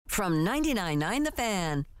From 99.9 The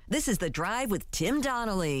Fan, this is The Drive with Tim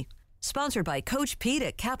Donnelly. Sponsored by Coach Pete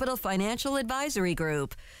at Capital Financial Advisory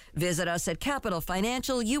Group. Visit us at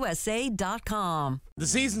capitalfinancialusa.com. The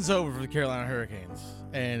season's over for the Carolina Hurricanes,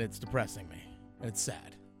 and it's depressing me. And it's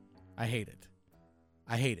sad. I hate it.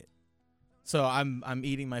 So I'm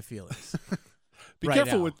eating my feelings. Be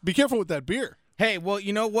careful with that beer. Hey, well,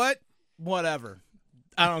 you know what? Whatever.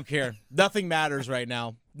 I don't care. Nothing matters right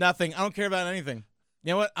now. Nothing. I don't care about anything.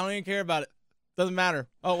 You know what? I don't even care about it. Doesn't matter.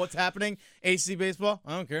 Oh, what's happening? AC baseball?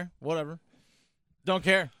 I don't care. Whatever. Don't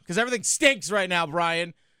care. Because everything stinks right now,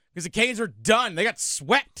 Brian. Because the Canes are done. They got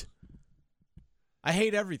swept. I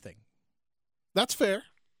hate everything. That's fair.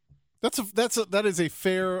 That is a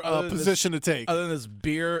fair position to take. Other than this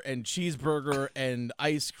beer and cheeseburger and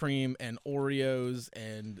ice cream and Oreos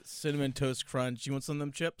and Cinnamon Toast Crunch. You want some of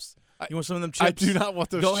them chips? You want some of them chips? I do not want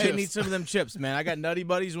those chips. Go ahead and eat some of them chips, man. I got Nutty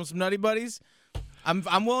Buddies. You want some Nutty Buddies?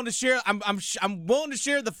 I'm willing to share. I'm willing to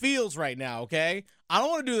share the feels right now. Okay, I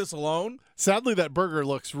don't want to do this alone. Sadly, that burger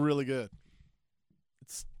looks really good.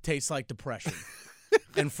 It tastes like depression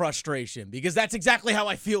and frustration because that's exactly how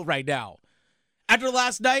I feel right now. After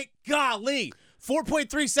last night, golly,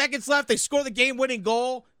 4.3 seconds left. They score the game-winning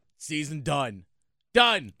goal. Season done.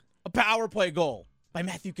 Done. A power play goal by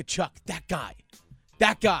Matthew Tkachuk. That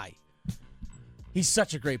guy. He's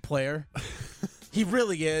such a great player. He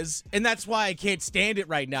really is. And that's why I can't stand it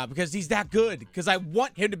right now, because he's that good. Because I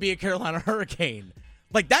want him to be a Carolina Hurricane.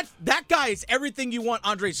 Like, that guy is everything you want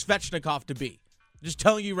Andrei Svechnikov to be. Just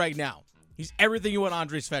telling you right now. He's everything you want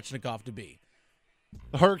Andrei Svechnikov to be.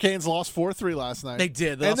 The Hurricanes lost 4-3 last night. They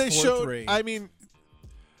did. They lost 4-3. Showed, I mean,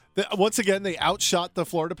 once again, they outshot the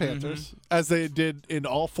Florida Panthers, as they did in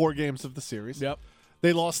all 4 games of the series. Yep.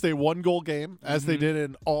 They lost a 1-goal game, as they did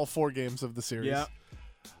in all 4 games of the series. Yep.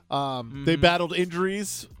 They battled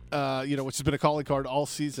injuries, which has been a calling card all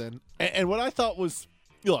season. And what I thought was,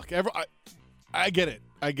 look, I get it.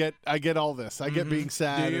 I get all this. I get being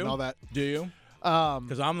sad and all that. Do you?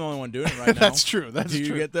 Because I'm the only one doing it right now. That's true. Do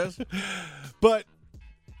you get this? But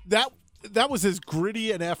that was as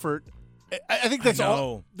gritty an effort. I think that's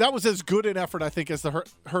all. That was as good an effort, I think, as the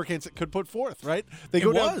Hurricanes could put forth. Right? They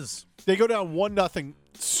go down 1-0.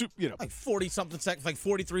 Like 40-something seconds, like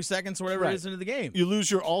 43 seconds or whatever it is into the game. You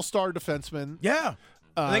lose your all-star defenseman. Yeah.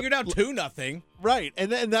 I think you're down 2-0. Right,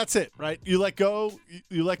 and that's it. Right, you let go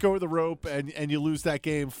of the rope, and you lose that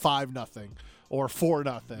game 5-0 or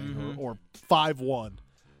 4-0 or 5-1,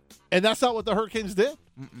 and that's not what the Hurricanes did.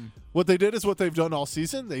 What they did is what they've done all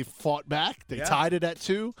season. They fought back. They tied it at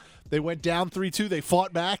 2. They went down 3-2. They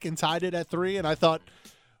fought back and tied it at 3. And I thought,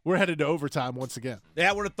 we're headed to overtime once again. Yeah,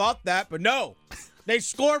 I would have thought that, but no. They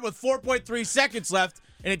scored with 4.3 seconds left,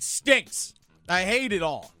 and it stinks. I hate it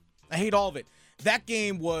all. I hate all of it. That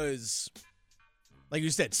game was, like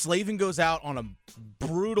you said, Slavin goes out on a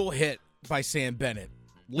brutal hit by Sam Bennett.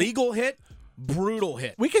 Legal hit, brutal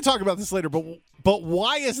hit. We can talk about this later, but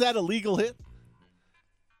why is that a legal hit?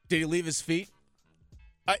 Did he leave his feet?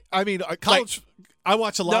 I mean, college. I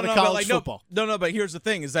watch a lot of college football. No, but here's the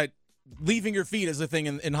thing: is that leaving your feet is a thing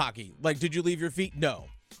in hockey. Like, did you leave your feet? No.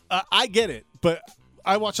 I get it, but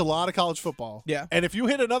I watch a lot of college football. Yeah. And if you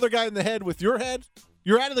hit another guy in the head with your head,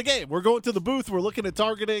 you're out of the game. We're going to the booth. We're looking at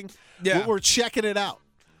targeting. Yeah. We're checking it out.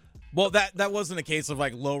 Well, that wasn't a case of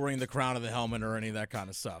like lowering the crown of the helmet or any of that kind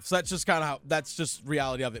of stuff. So that's just kind of that's just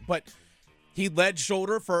reality of it. But he led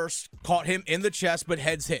shoulder first, caught him in the chest, but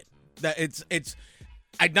heads hit. That it's.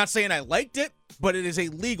 I'm not saying I liked it, but it is a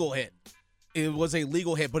legal hit. It was a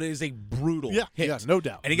legal hit, but it is a brutal hit. Yeah, no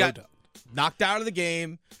doubt. And he got knocked out of the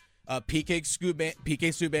game. PK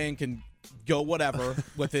Subban can go whatever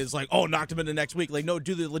with his knocked him into next week. Like, no,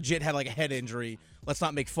 dude, legit had like a head injury. Let's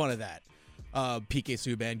not make fun of that. PK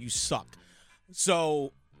Subban, you suck.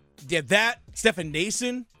 So, yeah, that Stefan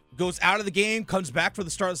Nason goes out of the game, comes back for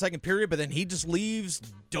the start of the second period, but then he just leaves.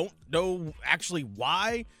 Don't know actually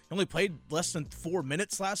why. He only played less than 4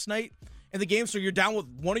 minutes last night in the game, so you're down with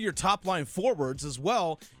one of your top line forwards as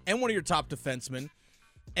well and one of your top defensemen.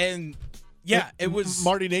 And yeah, it was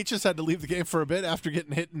Marty Natchez had to leave the game for a bit after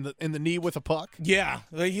getting hit in the knee with a puck. Yeah,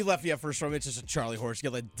 he left first round. It's just a Charlie horse. He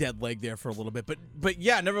got a dead leg there for a little bit, but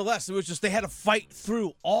yeah, nevertheless, it was just they had to fight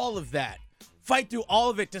through all of that, fight through all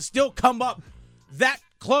of it to still come up that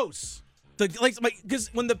close. Because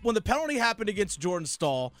when the penalty happened against Jordan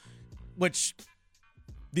Staal, which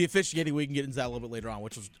the officiating, we can get into that a little bit later on,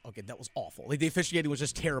 which was that was awful. Like, the officiating was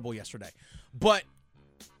just terrible yesterday, but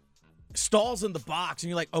stalls in the box, and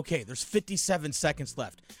you're like, okay, there's 57 seconds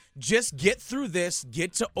left. Just get through this,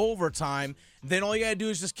 get to overtime, then all you got to do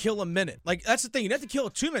is just kill a minute. Like, that's the thing. You don't have to kill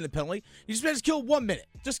a 2-minute penalty. You just kill 1 minute.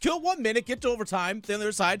 Just kill 1 minute, get to overtime, then the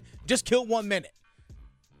other side, just kill 1 minute.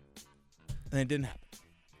 And it didn't happen.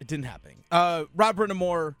 It didn't happen. Rob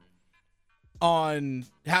Brindamore, on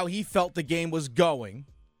how he felt the game was going,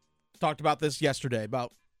 talked about this yesterday,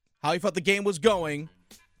 about how he felt the game was going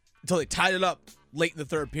until they tied it up late in the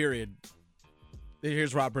third period.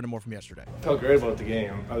 Here's Rob Brindamore from yesterday. I felt great about the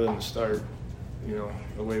game, other than the start.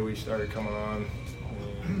 The way we started coming on.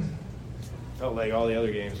 Felt like all the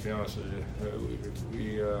other games, to be honest with you.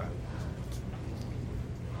 We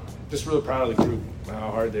just really proud of the group,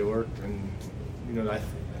 how hard they worked, and I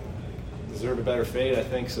deserved a better fate. I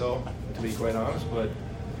think so, to be quite honest. But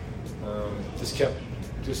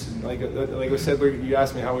like I said, you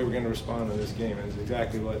asked me how we were going to respond to this game, and it's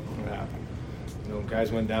exactly what happened.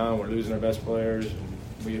 Guys went down. We're losing our best players.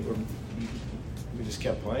 And we just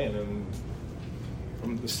kept playing, and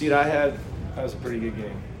from the seat I had, that was a pretty good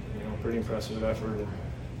game. Pretty impressive effort. And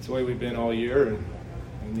it's the way we've been all year, and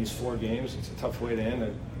in these 4 games, it's a tough way to end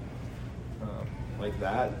it like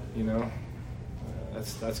that.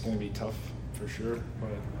 That's going to be tough for sure. But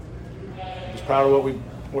I'm just proud of what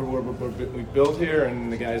we built here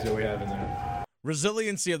and the guys that we have in there.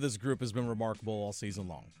 Resiliency of this group has been remarkable all season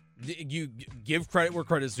long. You give credit where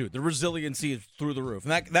credit's due. The resiliency is through the roof.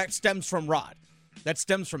 And that stems from Rod. That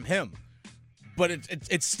stems from him. But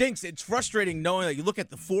it stinks. It's frustrating knowing that you look at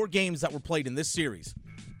the 4 games that were played in this series.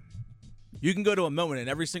 You can go to a moment in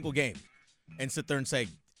every single game and sit there and say,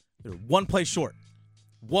 they're 1 play short.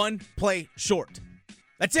 1 play short.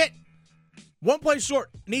 That's it. 1 play short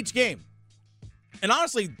in each game. And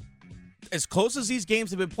honestly, as close as these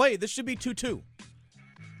games have been played, this should be 2-2.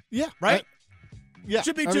 Yeah. Right? Yeah, it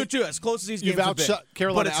should be 2-2, as close as these games have been.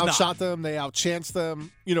 Carolina outshot them. They outchanced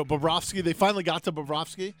them. Bobrovsky, they finally got to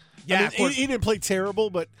Bobrovsky. Yeah, he didn't play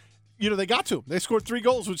terrible, but, they got to him. They scored 3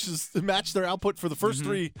 goals, which is matched their output for the first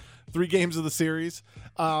three games of the series.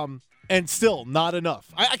 And still, not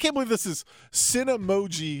enough. I can't believe this is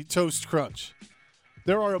Cinemoji Toast Crunch.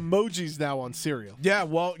 There are emojis now on cereal. Yeah,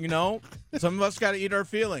 well, some of us got to eat our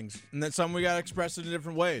feelings, and then some we got to express it in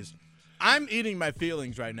different ways. I'm eating my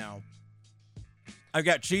feelings right now. I've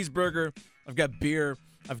got cheeseburger, I've got beer,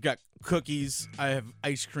 I've got cookies, I have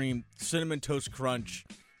ice cream, Cinnamon Toast Crunch,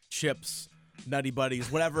 chips, Nutty Buddies,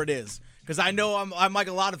 whatever it is. Because I know I'm like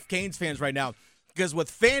a lot of Canes fans right now. Because with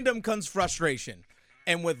fandom comes frustration.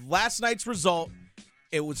 And with last night's result,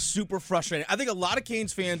 it was super frustrating. I think a lot of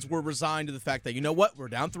Canes fans were resigned to the fact that, you know what, we're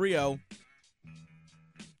down 3-0.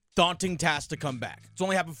 Daunting task to come back. It's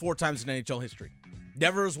only happened 4 times in NHL history.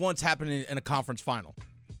 Never has once happened in a conference final.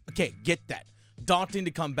 Okay, get that. Daunting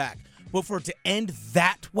to come back. But for it to end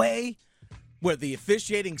that way, where the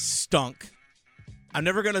officiating stunk, I'm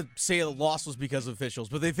never going to say the loss was because of officials,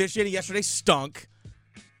 but the officiating yesterday stunk,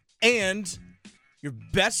 and your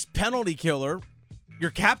best penalty killer, your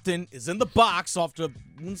captain, is in the box off to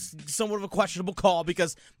somewhat of a questionable call,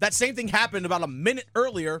 because that same thing happened about a minute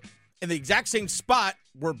earlier in the exact same spot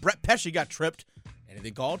where Brett Pesce got tripped.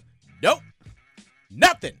 Anything called? Nope.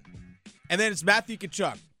 Nothing. And then it's Matthew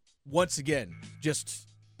Tkachuk. Once again, just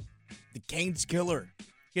the Canes killer.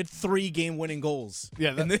 He had 3 game-winning goals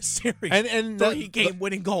in this series. And 3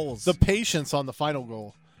 game-winning goals. The patience on the final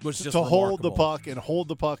goal was just to hold the puck and hold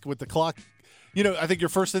the puck with the clock. I think your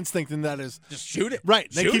first instinct in that is just shoot it. Right.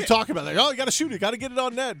 They keep talking about it. Oh, you got to shoot it. Got to get it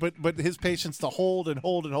on net. But his patience to hold and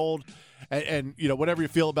hold and hold, and whatever you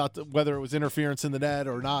feel about whether it was interference in the net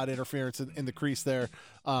or not interference in the crease there,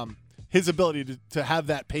 his ability to have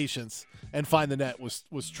that patience and find the net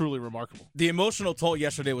was truly remarkable. The emotional toll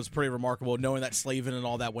yesterday was pretty remarkable, knowing that Slavin and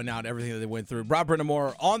all that went out, everything that they went through. Rob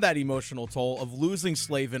Brindamore on that emotional toll of losing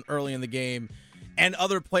Slavin early in the game, and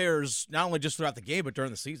other players, not only just throughout the game, but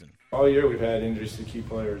during the season. All year we've had injuries to key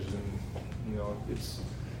players, and it's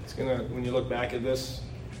gonna, when you look back at this,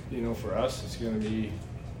 for us, it's gonna be,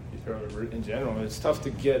 in general, it's tough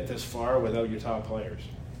to get this far without your top players.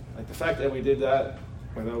 Like the fact that we did that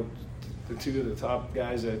without the 2 of the top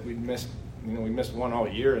guys that we missed. We missed one all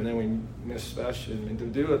year, and then we missed special. And to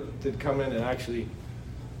do it, to come in and actually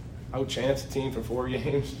outchance a team for 4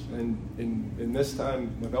 games, and in this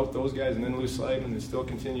time without those guys, and then lose Slavin and still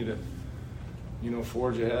continue to,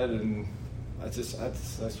 forge ahead. And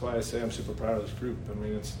that's why I say I'm super proud of this group. I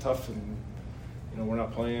mean, it's tough, and we're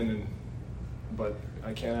not playing, but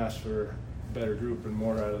I can't ask for a better group and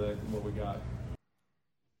more out of what we got.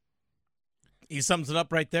 He sums it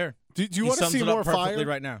up right there. Do you want to see more fire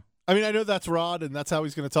right now? I mean, I know that's Rod, and that's how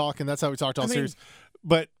he's going to talk, and that's how we talked all series.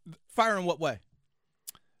 But fire in what way?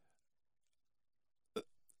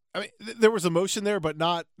 I mean, there was emotion there, but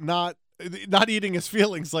not eating his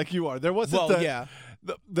feelings like you are. There wasn't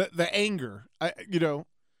the anger.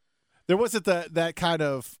 There wasn't that kind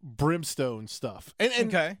of brimstone stuff. And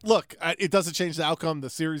okay. Look, it doesn't change the outcome. The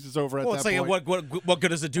series is over at that point. Well, it's like what good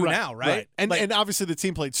does it do now, right? And obviously the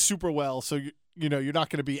team played super well, so you're not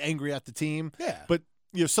going to be angry at the team. Yeah. But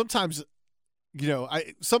sometimes,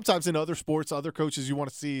 sometimes in other sports, other coaches, you want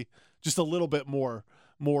to see just a little bit more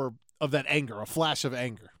of that anger, a flash of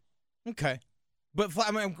anger. Okay. But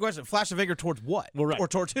question: flash of anger towards what? Well, right. Or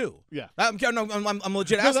towards who? Yeah. I'm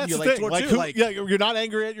legit asking you, like, towards who? Yeah, you're not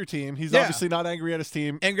angry at your team. He's obviously not angry at his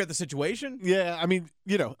team. Angry at the situation? Yeah, I mean,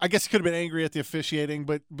 I guess he could have been angry at the officiating,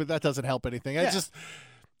 but that doesn't help anything. Yeah. It's just,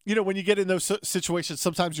 when you get in those situations,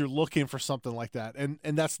 sometimes you're looking for something like that, and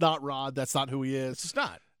that's not Rod. That's not who he is. It's just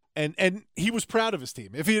not. And he was proud of his team.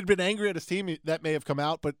 If he had been angry at his team, that may have come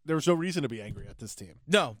out, but there was no reason to be angry at this team.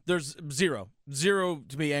 No, there's zero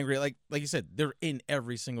to be angry. Like you said, they're in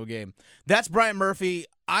every single game. That's Bryan Murphy.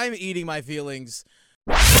 I'm eating my feelings.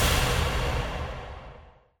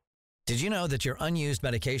 Did you know that your unused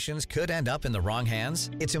medications could end up in the wrong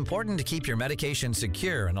hands? It's important to keep your medication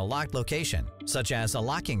secure in a locked location, such as a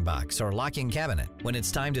locking box or locking cabinet. When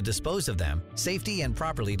it's time to dispose of them, safely and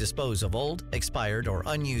properly dispose of old, expired, or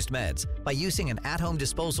unused meds by using an at-home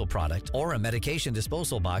disposal product or a medication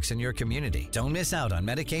disposal box in your community. Don't miss out on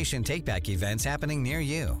medication take-back events happening near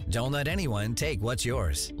you. Don't let anyone take what's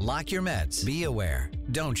yours. Lock your meds. Be aware.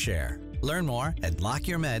 Don't share. Learn more at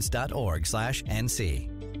lockyourmeds.org/NC.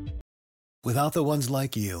 Without the ones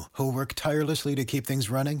like you, who work tirelessly to keep things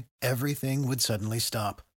running, everything would suddenly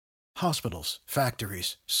stop. Hospitals,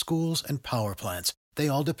 factories, schools, and power plants, they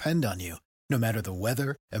all depend on you. No matter the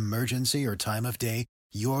weather, emergency, or time of day,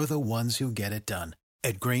 you're the ones who get it done.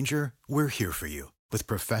 At Grainger, we're here for you with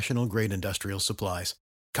professional-grade industrial supplies.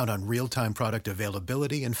 Count on real-time product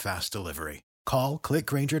availability and fast delivery. Call,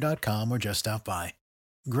 clickgrainger.com, or just stop by.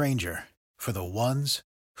 Grainger, for the ones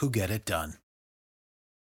who get it done.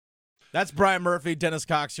 That's Bryan Murphy. Dennis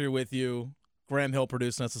Cox here with you. Graham Hill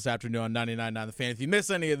producing us this afternoon on 99.9 The Fan. If you miss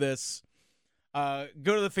any of this, go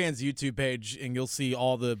to the Fan's YouTube page, and you'll see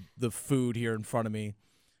all the food here in front of me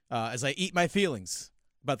as I eat my feelings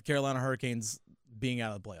about the Carolina Hurricanes being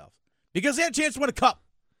out of the playoffs. Because they had a chance to win a cup.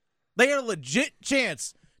 They had a legit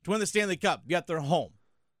chance to win the Stanley Cup, yet they're home.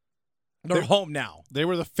 They're home now. They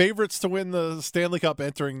were the favorites to win the Stanley Cup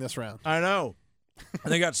entering this round. I know.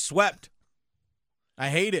 And they got swept. I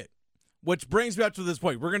hate it. Which brings me up to this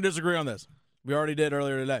point. We're going to disagree on this. We already did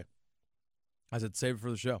earlier today. I said save it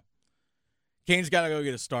for the show. Canes got to go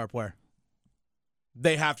get a star player.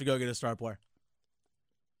 They have to go get a star player.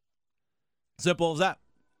 Simple as that.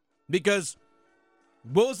 Because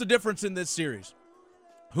what was the difference in this series?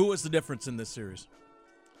 Who was the difference in this series?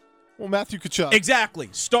 Well, Matthew Tkachuk. Exactly.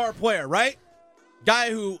 Star player, right?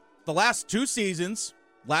 Guy who the last two seasons,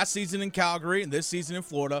 last season in Calgary and this season in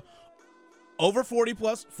Florida, over 40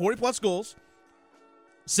 plus goals,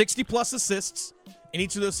 60 plus assists in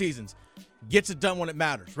each of those seasons. Gets it done when it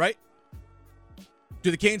matters, right?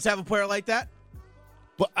 Do the Canes have a player like that?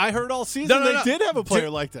 But I heard all season they did have a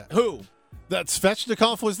player like that. Who? That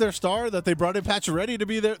Svechnikov was their star, that they brought in Pacioretty to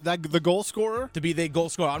be the goal scorer? To be the goal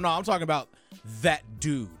scorer. I'm talking about that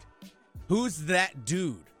dude. Who's that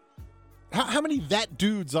dude? How many that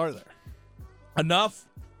dudes are there? Enough.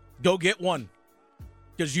 Go get one.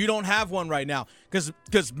 Because you don't have one right now.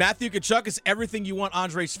 Because Matthew Tkachuk is everything you want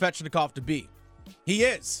Andrei Svechnikov to be. He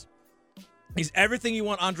is. He's everything you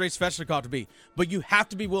want Andrei Svechnikov to be. But you have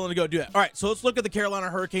to be willing to go do that. All right, so let's look at the Carolina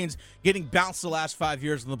Hurricanes getting bounced the last 5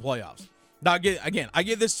 years in the playoffs. Now, I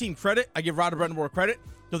give this team credit. I give Rod Brind'Amour credit.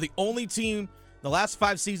 They're the only team the last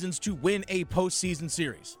 5 seasons to win a postseason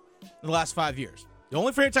series in the last 5 years. The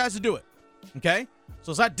only franchise to do it. Okay?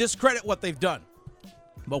 So let's not discredit what they've done.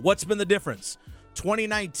 But what's been the difference?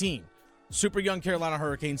 2019, super young Carolina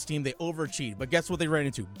Hurricanes team. They overachieved. But guess what they ran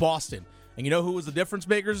into? Boston. And you know who was the difference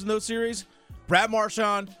makers in those series? Brad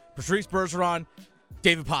Marchand, Patrice Bergeron,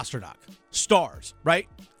 David Pastrnak. Stars, right?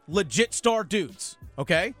 Legit star dudes.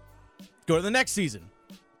 Okay? Go to the next season.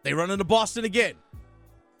 They run into Boston again.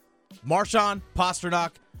 Marchand,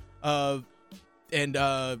 Pastrnak, and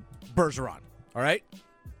Bergeron. All right?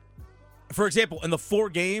 For example, in the 4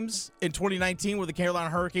 games in 2019 where the Carolina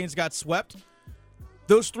Hurricanes got swept,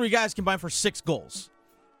 those 3 guys combined for 6 goals.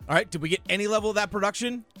 All right? Did we get any level of that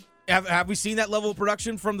production? Have we seen that level of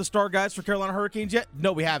production from the star guys for Carolina Hurricanes yet?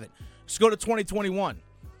 No, we haven't. Let's go to 2021.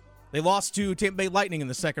 They lost to Tampa Bay Lightning in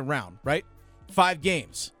the second round, right? 5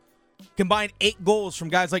 games. Combined 8 goals from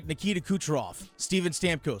guys like Nikita Kucherov, Steven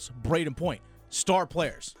Stamkos, Braden Point. Star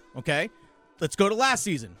players, okay? Let's go to last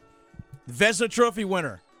season. Vezina Trophy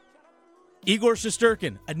winner, Igor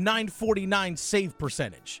Shesterkin, a .949 save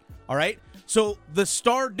percentage. All right? So the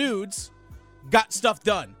star dudes got stuff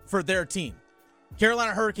done for their team.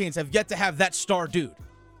 Carolina Hurricanes have yet to have that star dude.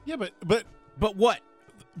 Yeah, but what?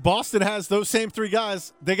 Boston has those same three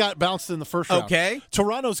guys. They got bounced in the first round. Okay.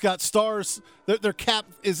 Toronto's got stars. Their cap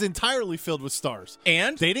is entirely filled with stars.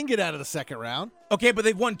 And? They didn't get out of the second round. Okay, but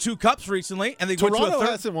they've won 2 cups recently, and they went to a Toronto third.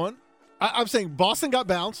 hasn't won. I'm saying Boston got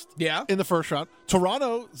bounced in the first round.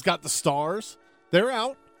 Toronto's got the stars. They're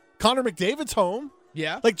out. Connor McDavid's home.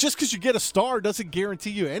 Yeah. Like, just because you get a star doesn't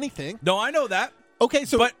guarantee you anything. No, I know that. Okay,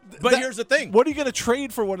 so but here's the thing. What are you going to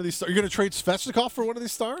trade for one of these stars? You're going to trade Svechnikov for one of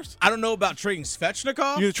these stars? I don't know about trading Svechnikov.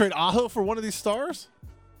 You're going to trade Aho for one of these stars?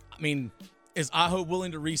 I mean, is Aho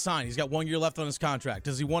willing to re-sign? He's got 1 year left on his contract.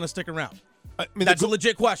 Does he want to stick around? I mean, that's a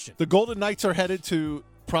legit question. The Golden Knights are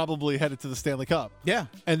probably headed to the Stanley Cup. Yeah.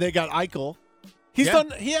 And they got Eichel. He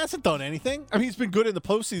hasn't done anything. I mean, he's been good in the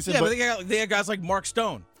postseason. Yeah, but they got guys like Mark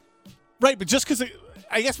Stone. Right, but just because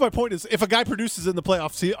I guess my point is, if a guy produces in the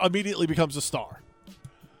playoffs, he immediately becomes a star.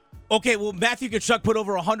 Okay, well, Matthew Tkachuk put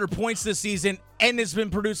over 100 points this season and has been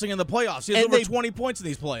producing in the playoffs. He has over 20 points in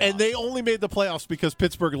these playoffs. And they only made the playoffs because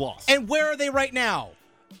Pittsburgh lost. And where are they right now?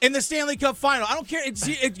 In the Stanley Cup final. I don't care. It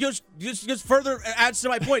just further adds to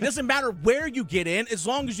my point. It doesn't matter where you get in as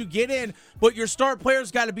long as you get in, but your star players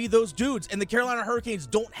got to be those dudes. And the Carolina Hurricanes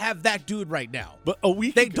don't have that dude right now. But a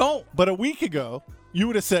week ago, you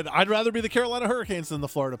would have said, I'd rather be the Carolina Hurricanes than the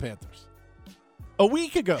Florida Panthers. A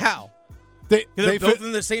week ago. How? They're both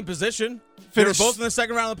in the same position. They're both in the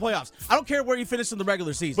second round of the playoffs. I don't care where you finish in the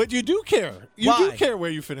regular season. But you do care. You Why? do care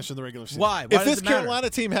where you finish in the regular season. Why? If this Carolina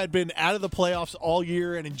team had been out of the playoffs all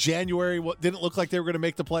year and in January didn't look like they were going to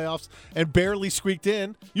make the playoffs and barely squeaked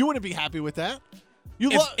in, you wouldn't be happy with that. You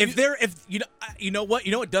know what?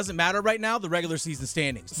 It doesn't matter right now, the regular season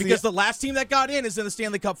standings. Because the last team that got in is in the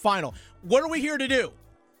Stanley Cup final. What are we here to do?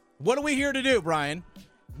 Brian?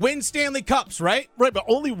 Win Stanley Cups, right? Right, but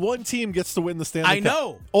only one team gets to win the Stanley Cup. I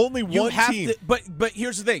know. Only one team. But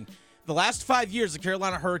here's the thing. The last 5 years, the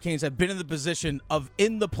Carolina Hurricanes have been in the position of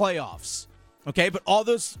in the playoffs. Okay? But all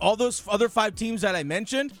those other 5 teams that I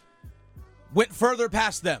mentioned went further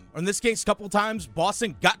past them. Or in this case, a couple of times,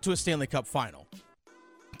 Boston got to a Stanley Cup final.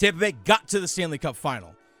 Tampa Bay got to the Stanley Cup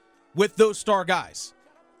final with those star guys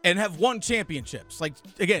and have won championships. Like,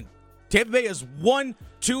 again, Tampa Bay has won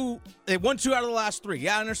 2. They won 2 out of the last 3.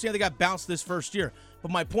 Yeah, I understand they got bounced this first year.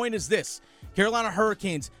 But my point is this. Carolina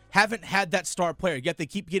Hurricanes haven't had that star player, yet they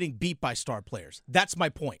keep getting beat by star players. That's my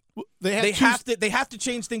point. They have to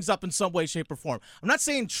change things up in some way, shape, or form. I'm not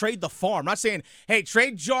saying trade the farm. I'm not saying, hey,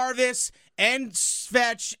 trade Jarvis and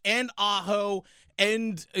Svech and Aho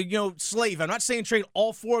and Slave. I'm not saying trade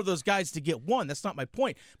all 4 of those guys to get one. That's not my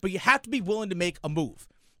point. But you have to be willing to make a move,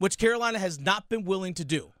 which Carolina has not been willing to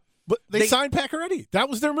do. But they signed Pacioretty. That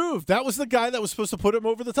was their move. That was the guy that was supposed to put him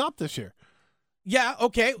over the top this year. Yeah,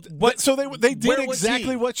 okay. But so they did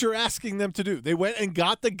exactly what you're asking them to do. They went and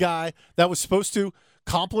got the guy that was supposed to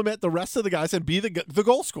complement the rest of the guys and be the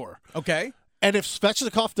goal scorer. Okay. And if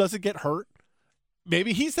Svechnikov doesn't get hurt,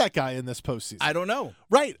 maybe he's that guy in this postseason. I don't know.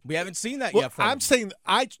 Right. We haven't seen that yet from him. I'm saying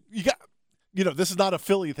this is not a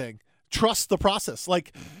Philly thing. Trust the process.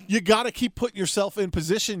 Like, you got to keep putting yourself in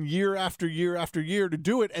position year after year after year to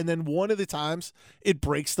do it, and then one of the times it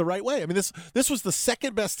breaks the right way. I mean, this was the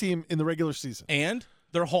second best team in the regular season. And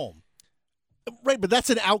they're home. Right, but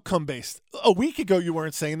that's an outcome-based. A week ago, you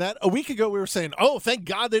weren't saying that. A week ago, we were saying, oh, thank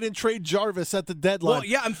God they didn't trade Jarvis at the deadline. Well,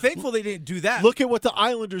 yeah, I'm thankful they didn't do that. Look at what the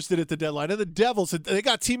Islanders did at the deadline. And the Devils, they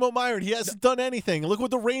got Timo Meier, and he hasn't done anything. Look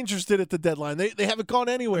what the Rangers did at the deadline. They haven't gone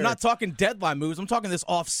anywhere. I'm not talking deadline moves. I'm talking this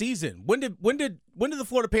off-season. When did the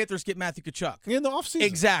Florida Panthers get Matthew Tkachuk? In the offseason.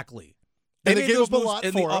 Exactly. And they gave up a lot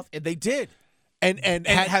for him. They did. And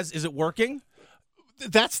is it working?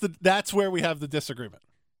 That's where we have the disagreement.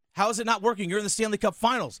 How is it not working? You're in the Stanley Cup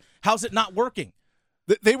Finals. How's it not working?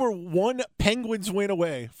 They were one Penguins win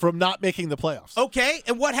away from not making the playoffs. Okay,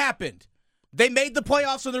 and what happened? They made the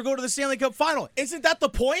playoffs, so they're going to the Stanley Cup Final. Isn't that the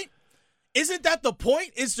point? Isn't that the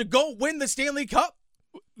point, is to go win the Stanley Cup?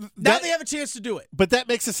 Now they have a chance to do it. But that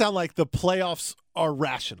makes it sound like the playoffs are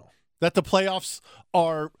rational. That the playoffs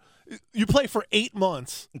are – you play for 8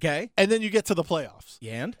 months. Okay. And then you get to the playoffs.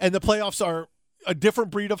 Yeah. And the playoffs are a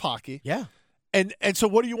different breed of hockey. Yeah. And so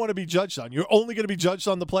what do you want to be judged on? You're only going to be judged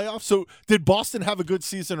on the playoffs? So did Boston have a good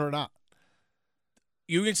season or not?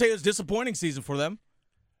 You can say it was a disappointing season for them.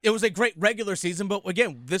 It was a great regular season, but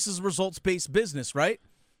again, this is results-based business, right?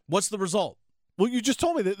 What's the result? Well, you just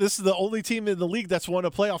told me that this is the only team in the league that's won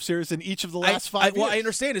a playoff series in each of the last 5 years. What I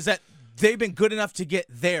understand is that they've been good enough to get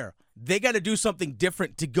there. They got to do something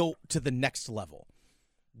different to go to the next level.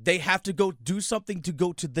 they have to go do something to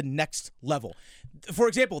go to the next level. For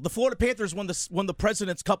example, the Florida Panthers won the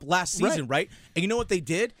President's Cup last season, right? And you know what they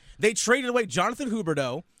did? They traded away Jonathan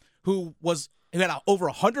Huberdeau, who had over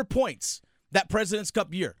 100 points that President's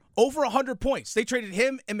Cup year. Over 100 points. They traded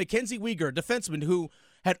him and Mackenzie Weegar, a defenseman who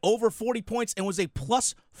had over 40 points and was a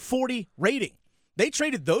plus 40 rating. They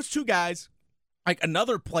traded those two guys, like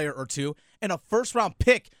another player or two, and a first-round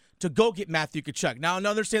pick to go get Matthew Tkachuk. Now, I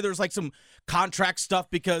understand there's like some contract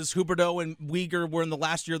stuff because Huberdeau and Weegar were in the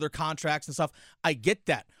last year of their contracts and stuff. I get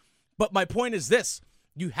that. But my point is this.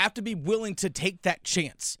 You have to be willing to take that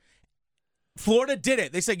chance. Florida did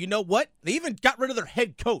it. They said, you know what? They even got rid of their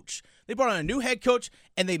head coach. They brought on a new head coach,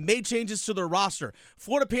 and they made changes to their roster.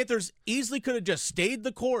 Florida Panthers easily could have just stayed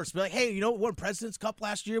the course. Be like, hey, you know what? We won President's Cup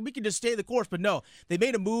last year. We can just stay the course. But no, they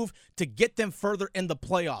made a move to get them further in the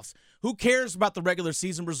playoffs. Who cares about the regular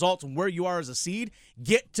season results and where you are as a seed?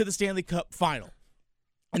 Get to the Stanley Cup final.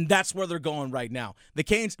 And that's where they're going right now. The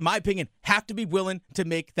Canes, in my opinion, have to be willing to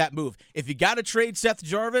make that move. If you got to trade Seth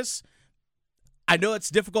Jarvis, I know it's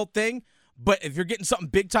a difficult thing, but if you're getting something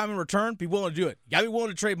big time in return, be willing to do it. You got to be willing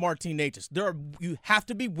to trade Martin Necas. You have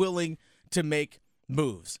to be willing to make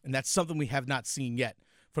moves, and that's something we have not seen yet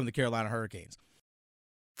from the Carolina Hurricanes.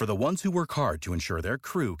 For the ones who work hard to ensure their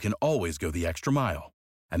crew can always go the extra mile,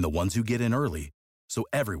 and the ones who get in early so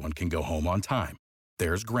everyone can go home on time,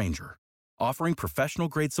 there's Grainger, offering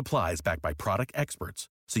professional-grade supplies backed by product experts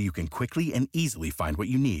so you can quickly and easily find what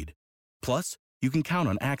you need. Plus, you can count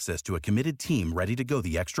on access to a committed team ready to go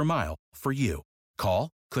the extra mile for you. Call,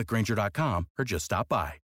 click Grainger.com, or just stop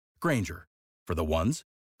by. Grainger, for the ones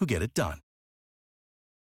who get it done.